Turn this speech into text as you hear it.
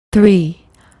3,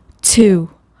 2,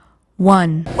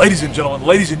 1. Ladies and gentlemen,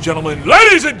 ladies and gentlemen,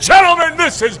 ladies and gentlemen,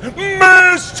 this is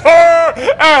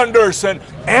Mr. Anderson.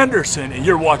 Anderson, and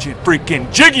you're watching freaking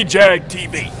Jiggy Jag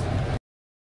TV.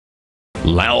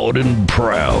 Loud and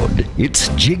proud, it's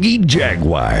Jiggy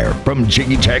Jaguar from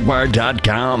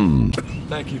JiggyJaguar.com.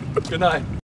 Thank you. Good night.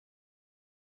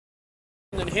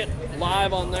 And then hit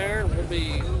live on there, and we'll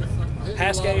be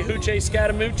Haske Hoochie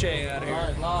Scatamuche out here. All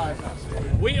right,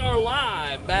 live. We are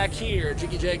live back here,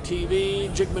 Jiggy Jag TV,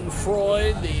 Jigman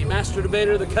Freud, the master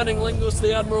debater, the cunning linguist,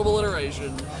 the admirable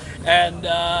iteration. And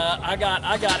I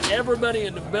got everybody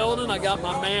in the building. I got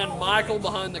my man Michael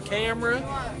behind the camera.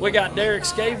 We got Derek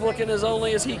Scave looking as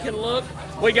only as he can look.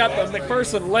 We got the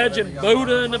McPherson legend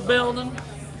Buddha in the building.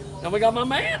 And we got my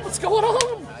man. What's going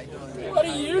on? What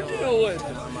are you doing?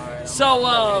 So,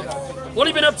 what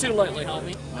have you been up to lately,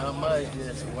 homie? Not much,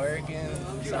 just working.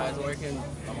 Besides working,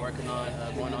 I'm working on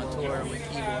going on tour with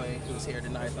Keyboy, who's here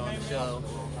tonight on the show.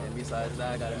 And besides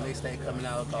that, I got a mixtape coming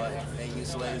out called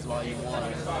Swayz Volume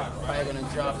 1. Probably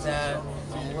gonna drop that.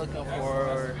 I'm looking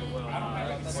for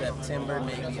September,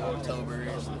 maybe October.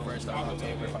 It's the first of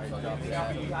October, probably gonna drop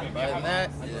that. But other than that,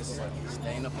 just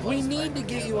staying up. We need to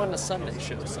get you on the Sunday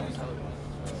show sometime.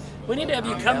 We need to have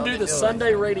you come do the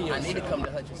Sunday radio. I need to come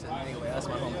to Hutchinson anyway. That's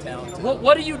my hometown too.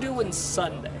 What are you doing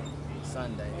Sunday?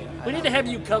 Sunday. We need to have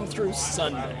you come through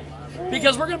Sunday.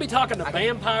 Because we're going to be talking to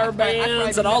vampire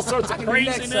bands and all sorts of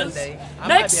craziness.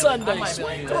 Next Sunday,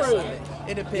 swing through.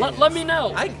 It depends. Let me know.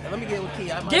 Let me get with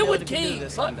Key. Get with Key.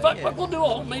 We'll do a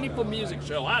whole meaningful music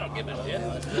show. I don't give a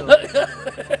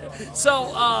shit.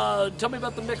 So, tell me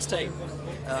about the mixtape.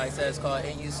 Like I said, it's called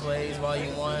Swayz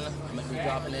Volume 1. I'm going to be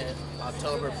dropping it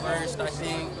October 1st, I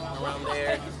think, around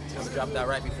there. I'm going to drop that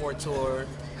right before tour.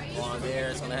 On there,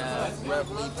 it's going to have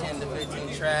roughly 10 to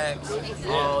 15 tracks,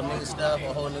 all new stuff,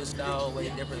 a whole new style, way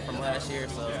different from last year.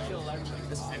 So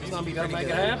it's going to be pretty good.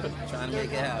 It happen. Trying to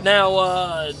make it happen. Now,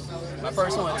 my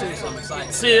first one too, so I'm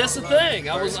excited. See, that's the thing.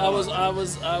 I was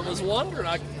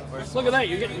wondering. Look at that.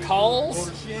 You're getting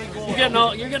calls. You're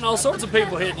getting all sorts of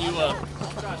people hitting you up.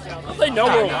 They know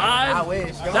we're live. I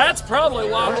wish. That's probably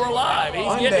why we're live.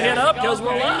 He's getting hit up because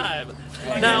we're live.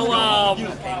 Now,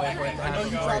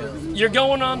 you're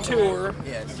going on tour.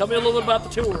 Yes. Tell me a little bit about the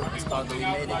tour. It's called the We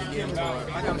Made It Again tour.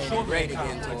 We Made It Great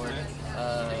Again tour.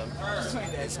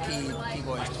 It's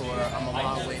Keyboy's tour. I'm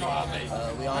along with it.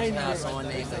 We also have someone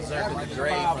named Zerka the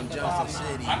Great from Junction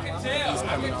City. He's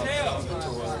coming off the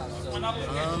tour.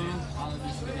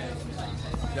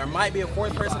 There might be a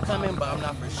fourth person coming, but I'm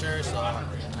not for sure, so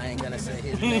I ain't gonna say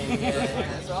his name yet.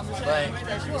 But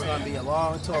it's gonna be a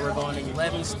long tour. We're going to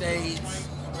 11 states.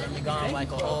 We're gone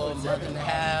like a whole month and a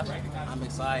half. I'm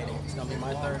excited. It's gonna be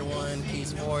my third one.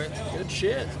 Key's fourth. Good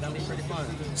shit. It's gonna be pretty fun.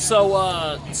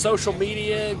 So, social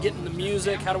media, getting the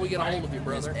music. How do we get a hold of you,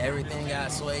 brother? Everything at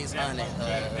Swayz Hunna.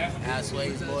 At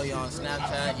Swayz Boy on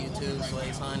Snapchat, YouTube,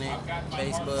 Swayz Hunna,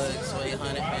 Facebook, Swayz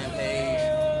Hunna fan page.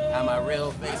 At my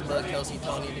real Facebook, Kelsey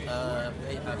Tony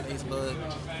Facebook.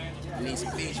 Need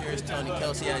some features,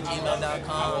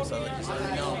 TonyKelsey@gmail.com. So just let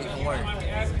me know, we can work.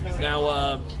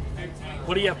 Now,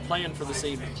 what do you have planned for this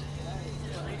evening?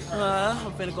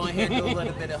 I'm finna go ahead and do a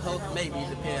little bit of host, maybe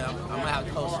depend. I'm gonna have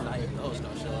to host tonight, host no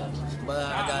show. But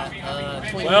I got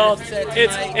 20 minutes set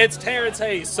tonight. It's Terrence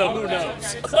Hayes, so who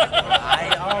knows?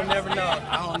 I'll never know.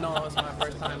 I don't know. It's my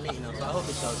first time meeting him, so I hope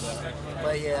it shows up.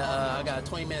 But yeah, I got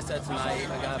 20 minutes set tonight.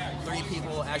 I got 3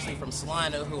 people actually from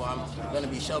Salina who I'm gonna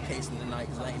be showcasing tonight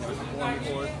because I ain't never performed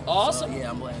before. Awesome. So, yeah,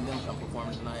 I'm letting them come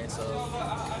perform tonight. So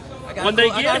I got when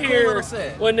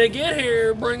they get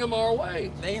here, bring them our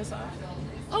way. They inside.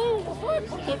 Oh,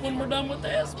 when we're done with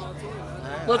this,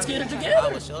 let's get it together.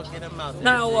 I will sure get them out there.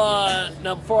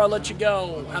 Now, before I let you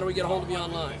go, how do we get a hold of you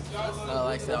online? Like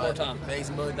I said, one more time.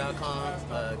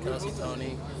 Facebook.com, Kelsey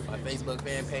Tony, my Facebook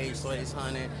fan page, Swayz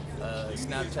Hunna,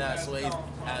 Snapchat,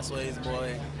 Swayz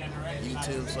Boy,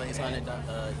 YouTube, Swayz Hunna,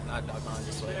 not .com,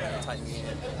 just Swayz, type me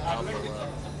in. I'll pull up.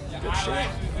 Good shit.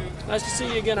 Nice to see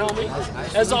you again, homie.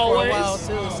 As always. For a while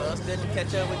too, so it's good to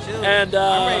catch up with you. And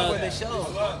I'm ready for the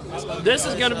show. This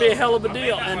is going to be a hell of a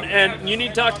deal. And you need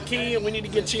to talk to Key, and we need to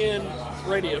get you in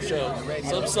radio show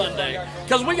some Sunday.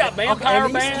 Because we got vampire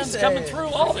bands coming through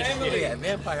all this shit. Yeah,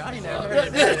 vampire. I ain't never heard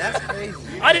of that. That's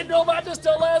crazy. I didn't know about this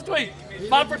till last week.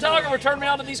 My photographer turned me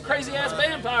on to these crazy ass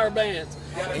vampire bands.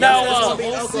 Now,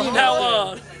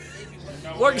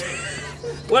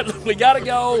 we got to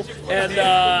go, and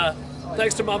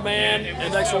thanks to my man,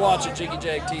 and thanks for watching Jiggy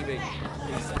Jag TV.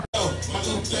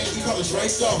 thing we call a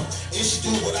Draco. And she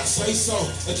do what I say so.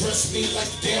 Address me like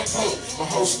the damn Pope. My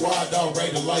whole squad all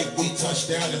ready to like we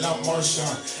touchdown and I'm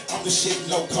Marshawn. I'm the shit,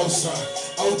 no cosign.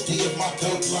 OD of my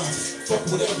dope line. Fuck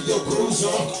whatever your crew's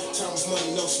on. Thomas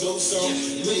money, no snooze on.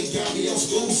 Lean got me on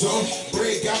school zone.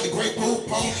 Bread got me great poop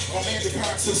on. My man the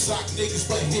kind to sock niggas,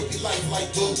 but hippie life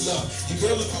like dope love. You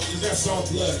really and that's on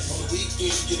blood. On the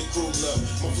weekends you get a crew love.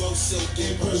 My flow silk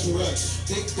and Persian rugs.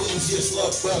 Big booties, just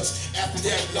love bucks. After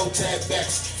that, no tag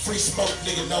backs. Free smoke,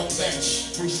 nigga, no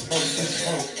match. Free smoke, free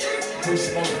smoke. Free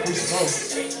smoke, free smoke.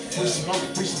 Free smoke,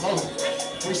 free smoke.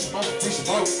 Free smoke, free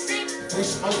smoke. Free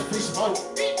smoke, free smoke.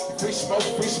 Free smoke,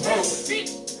 free smoke.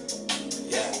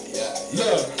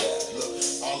 Look,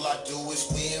 all I do is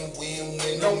win, win,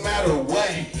 win, no matter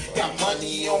what. Got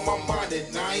money on my mind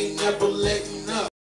and I ain't never